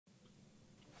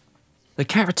The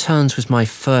Cat Returns was my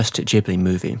first Ghibli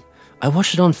movie. I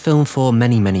watched it on film for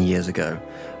many years ago,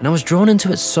 and I was drawn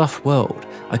into its soft world.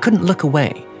 I couldn't look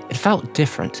away. It felt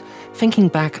different. Thinking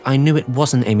back, I knew it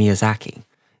wasn't a Miyazaki.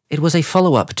 It was a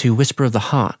follow-up to Whisper of the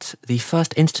Heart, the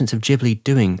first instance of Ghibli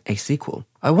doing a sequel.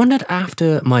 I wondered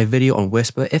after my video on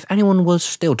Whisper if anyone was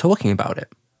still talking about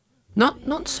it.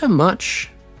 Not so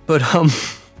much, but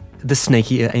the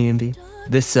snake eater A&B.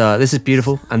 This is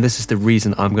beautiful, and this is the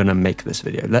reason I'm gonna make this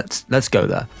video. Let's go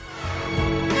there.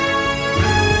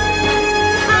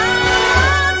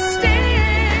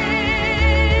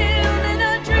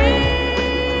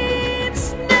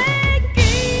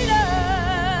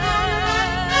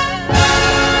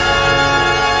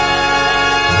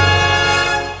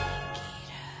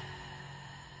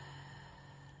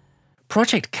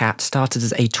 Project Cat started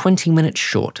as a 20-minute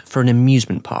short for an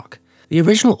amusement park. The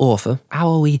original author,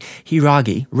 Aoi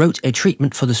Hiragi, wrote a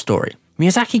treatment for the story.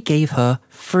 Miyazaki gave her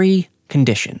 3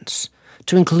 conditions,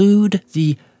 to include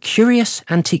the curious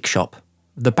antique shop,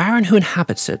 the baron who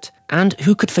inhabits it, and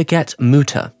who could forget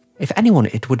Muta. If anyone,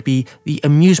 it would be the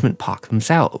amusement park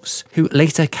themselves, who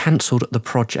later cancelled the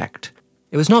project.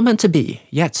 It was not meant to be,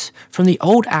 yet from the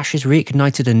old ashes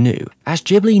reignited anew, as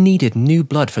Ghibli needed new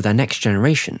blood for their next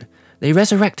generation. They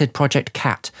resurrected Project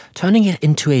Cat, turning it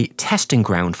into a testing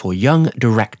ground for young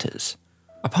directors.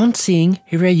 Upon seeing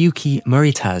Hiroyuki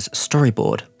Morita's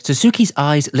storyboard, Suzuki's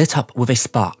eyes lit up with a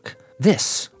spark.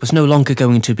 This was no longer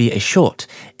going to be a short,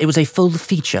 it was a full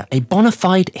feature, a bona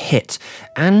fide hit,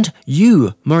 and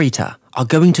you, Morita, are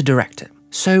going to direct it.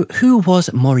 So who was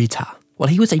Morita? Well,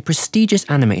 he was a prestigious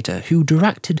animator who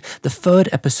directed the 3rd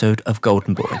episode of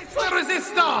Golden Boy.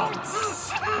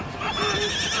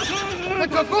 The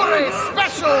Kagure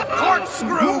Special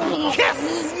Corkscrew Kiss!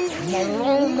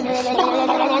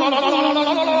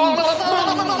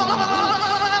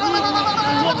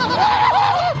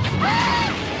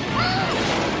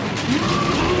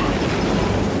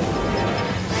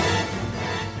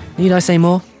 Need I say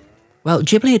more? Well,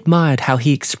 Ghibli admired how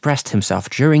he expressed himself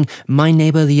during My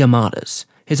Neighbor the Yamadas.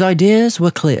 His ideas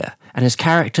were clear, and his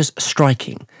characters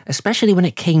striking, especially when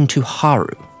it came to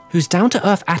Haru, whose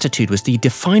down-to-earth attitude was the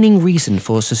defining reason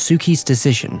for Suzuki's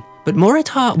decision. But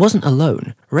Morita wasn't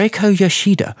alone. Reiko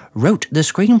Yoshida wrote the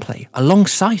screenplay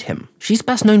alongside him. She's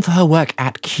best known for her work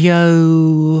at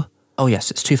Oh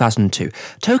yes, it's 2002.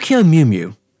 Tokyo Mew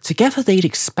Mew. Together they'd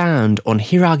expand on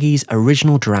Hiragi's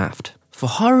original draft. For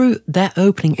Haru, their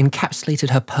opening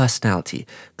encapsulated her personality.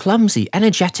 Clumsy,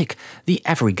 energetic, the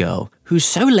every girl, who's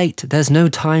so late there's no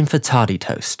time for tardy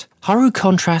toast. Haru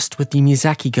contrasts with the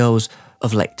Miyazaki girls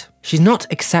of late. She's not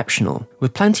exceptional,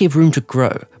 with plenty of room to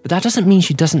grow, but that doesn't mean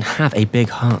she doesn't have a big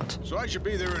heart. So I should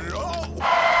be there in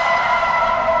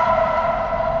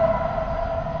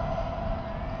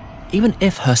Even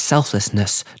if her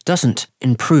selflessness doesn't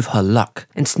improve her luck,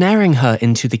 ensnaring her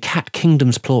into the Cat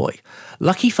Kingdom's ploy,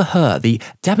 lucky for her, the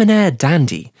debonair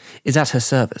dandy is at her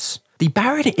service. The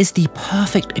Baron is the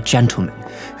perfect gentleman,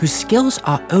 whose skills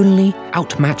are only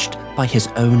outmatched by his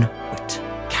own wit.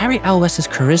 Cary Elwes's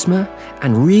charisma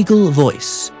and regal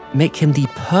voice make him the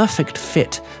perfect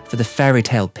fit for the fairy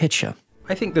tale pitcher.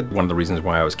 I think that one of the reasons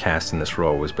why I was cast in this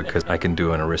role was because I can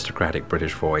do an aristocratic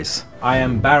British voice. I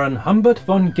am Baron Humbert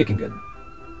von Gickingen.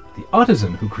 The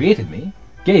artisan who created me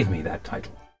gave me that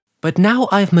title. But now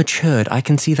I've matured, I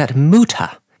can see that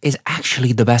Muta is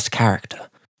actually the best character.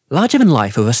 Larger than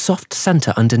life with a soft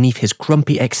centre underneath his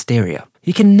grumpy exterior.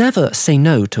 He can never say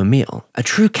no to a meal, a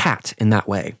true cat in that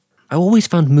way. I always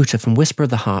found Muta from Whisper of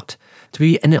the Heart to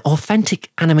be an authentic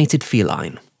animated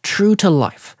feline, true to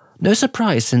life. No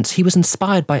surprise since he was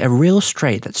inspired by a real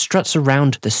stray that struts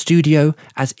around the studio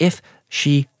as if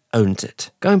she owns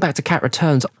it. Going back to Cat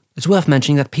Returns, it's worth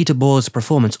mentioning that Peter Bohr's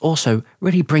performance also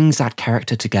really brings that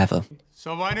character together.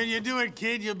 So why don't you do it,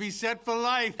 kid? You'll be set for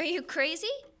life. Are you crazy?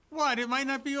 What? It might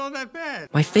not be all that bad.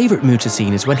 My favourite Muta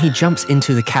scene is when he jumps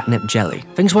into the catnip jelly.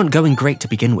 Things weren't going great to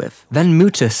begin with. Then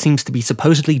Muta seems to be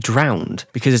supposedly drowned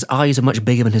because his eyes are much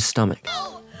bigger than his stomach.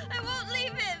 Oh, I won't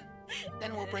leave him.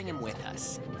 Then we'll bring him with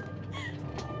us.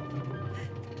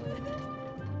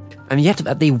 And yet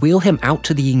that they wheel him out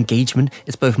to the engagement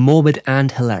is both morbid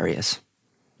and hilarious.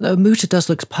 Though Muta does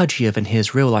look pudgier than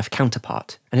his real-life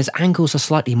counterpart, and his angles are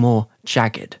slightly more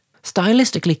jagged.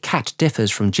 Stylistically, Cat differs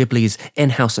from Ghibli's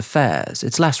in-house affairs,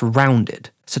 it's less rounded.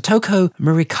 Satoko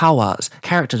Murikawa's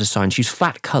character designs use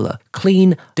flat colour,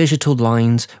 clean digital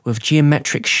lines with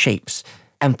geometric shapes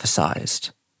emphasised.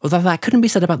 Although that couldn't be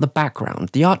said about the background,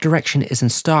 the art direction is in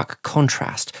stark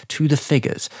contrast to the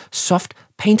figures. Soft,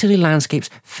 painterly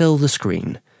landscapes fill the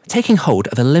screen. taking hold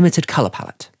of a limited colour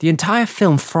palette. The entire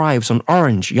film thrives on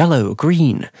orange, yellow,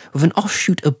 green, with an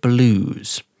offshoot of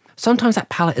blues. Sometimes that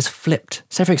palette is flipped,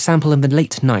 say for example in the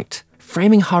late night,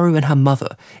 framing Haru and her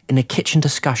mother in a kitchen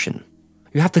discussion.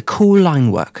 You have the cool line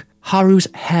work, Haru's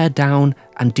hair down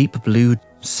and deep blue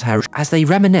hair as they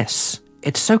reminisce.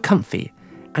 It's so comfy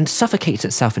and suffocates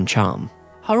itself in charm.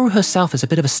 Haru herself is a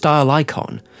bit of a style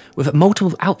icon, with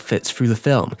multiple outfits through the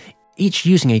film, each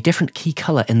using a different key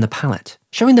colour in the palette,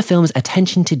 showing the film's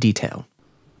attention to detail.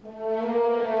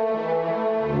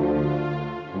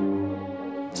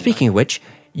 Speaking of which,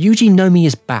 Yuji Nomi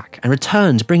is back and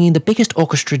returns bringing the biggest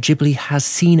orchestra Ghibli has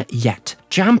seen yet,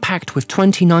 jam-packed with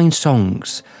 29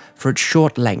 songs for its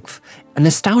short length. A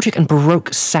nostalgic and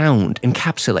baroque sound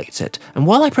encapsulates it, and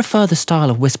while I prefer the style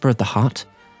of Whisper of the Heart,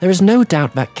 there is no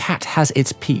doubt that Cat has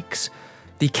its peaks.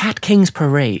 The Cat King's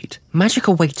Parade, magic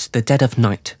awaits the dead of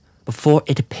night before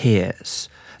it appears.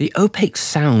 The opaque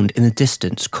sound in the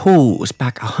distance calls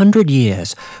back 100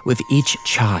 years with each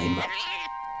chime.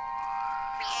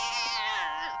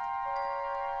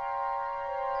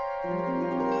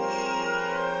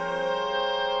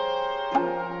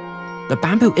 The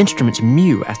bamboo instruments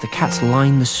mew as the cats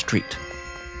line the street.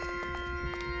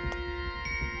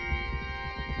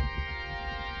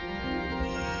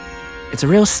 It's a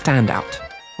real standout.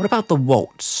 What about the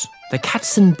waltz? The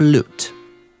Katzenblut.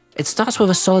 It starts with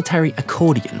a solitary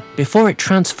accordion before it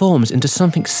transforms into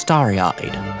something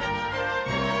starry-eyed.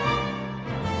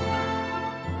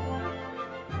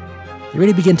 You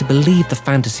really begin to believe the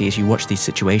fantasy as you watch these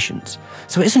situations.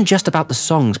 So it isn't just about the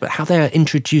songs, but how they are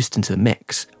introduced into the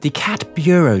mix. The Cat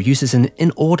Bureau uses an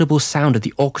inaudible sound of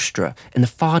the orchestra in the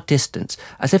far distance,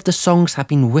 as if the songs have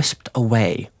been whisked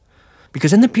away.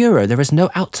 Because in the Bureau there is no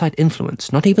outside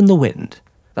influence, not even the wind.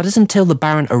 That is until the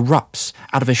Baron erupts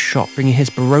out of his shop, bringing his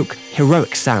baroque,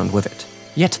 heroic sound with it.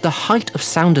 Yet the height of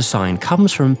sound design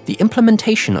comes from the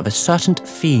implementation of a certain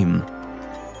theme.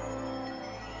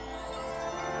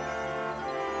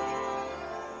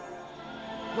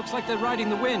 Looks like they're riding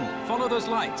the wind. Follow those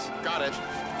lights. Got it.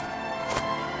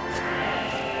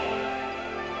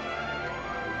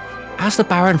 As the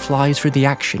Baron flies through the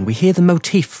action, we hear the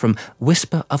motif from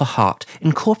Whisper of a Heart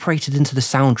incorporated into the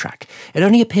soundtrack. It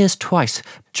only appears twice,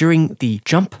 during the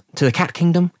jump to the Cat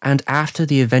Kingdom and after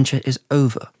the adventure is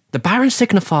over. The Baron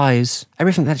signifies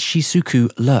everything that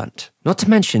Shizuku learnt, not to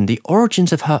mention the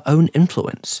origins of her own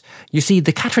influence. You see,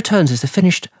 The Cat Returns is the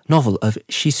finished novel of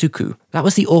Shizuku. That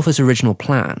was the author's original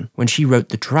plan when she wrote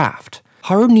the draft.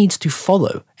 Haru needs to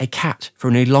follow a cat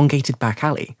through an elongated back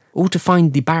alley, all to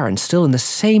find the Baron still in the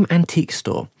same antique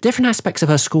store. Different aspects of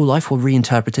her school life were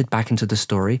reinterpreted back into the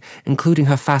story, including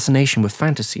her fascination with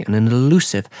fantasy and an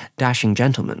elusive, dashing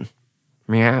gentleman.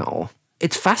 Meow.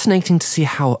 It's fascinating to see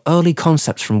how early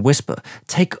concepts from Whisper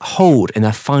take hold in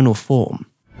their final form.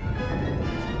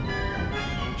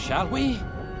 Shall we?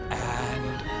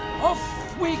 And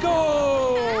off we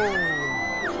go!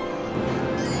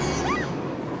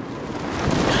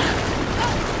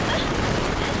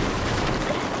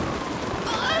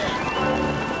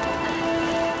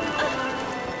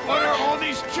 What are all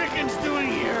these chickens doing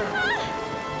here?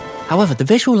 However, the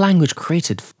visual language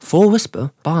created for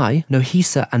Whisper by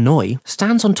Nohisa Anoi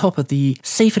stands on top of the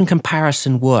safe in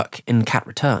comparison work in Cat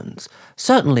Returns.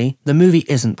 Certainly, the movie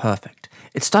isn't perfect.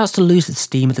 It starts to lose its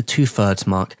steam at the 2/3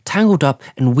 mark, tangled up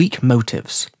in weak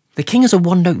motives. The king is a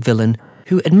one-note villain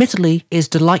who admittedly is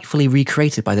delightfully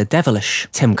recreated by the devilish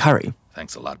Tim Curry.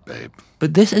 Thanks a lot, babe.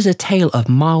 But this is a tale of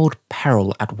mild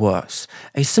peril at worst,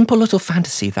 a simple little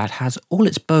fantasy that has all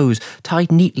its bows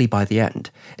tied neatly by the end.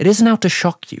 It isn't out to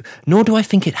shock you, nor do I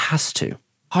think it has to.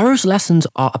 Haru's lessons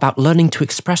are about learning to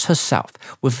express herself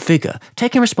with vigour,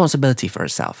 taking responsibility for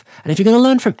herself. And if you're going to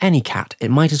learn from any cat,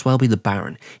 it might as well be the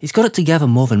Baron. He's got it together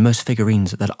more than most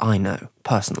figurines that I know,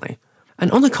 personally.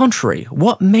 And on the contrary,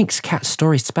 what makes Cat's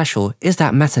story special is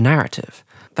that meta-narrative.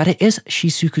 That it is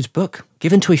Shizuku's book,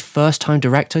 given to a first-time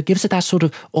director, gives it that sort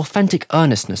of authentic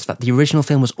earnestness that the original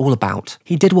film was all about.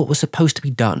 He did what was supposed to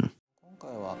be done.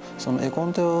 その絵コ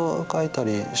ンテを書いた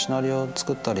りシナリオを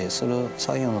作ったりする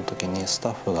作業の時にスタ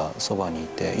ッフがそばにい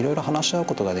ていろいろ話し合う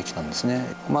ことができたんですね。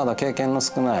まだ経験の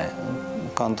少ない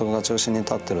監督が中心に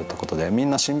立ってるってことでみ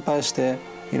んな心配して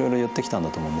いろいろ言ってきたん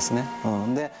だと思うんですね。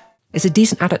で It's a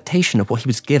decent adaptation of what he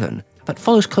was given, but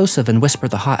follows closer than Whisper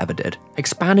of the Heart ever did,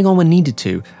 expanding on when needed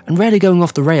to, and rarely going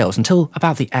off the rails until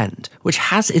about the end, which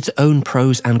has its own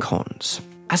pros and cons.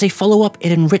 As a follow-up,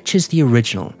 it enriches the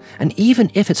original, and even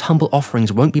if its humble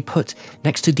offerings won't be put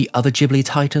next to the other Ghibli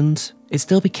titans, it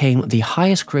still became the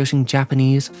highest-grossing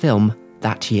Japanese film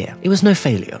that year. It was no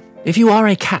failure. If you are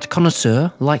a cat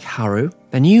connoisseur like Haru,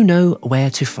 then you know where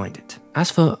to find it. As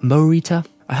for Morita,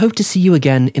 I hope to see you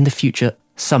again in the future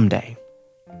someday.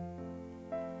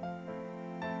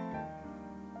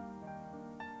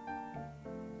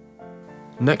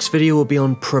 Next video will be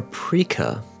on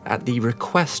Paprika, at the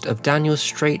request of Daniel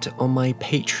Strait on my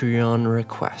Patreon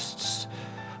requests.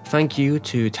 Thank you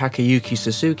to Takayuki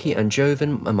Suzuki and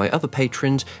Joven and my other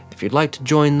patrons. If you'd like to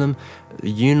join them,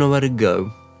 you know where to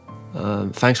go.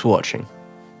 Thanks for watching.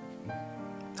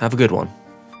 Have a good one.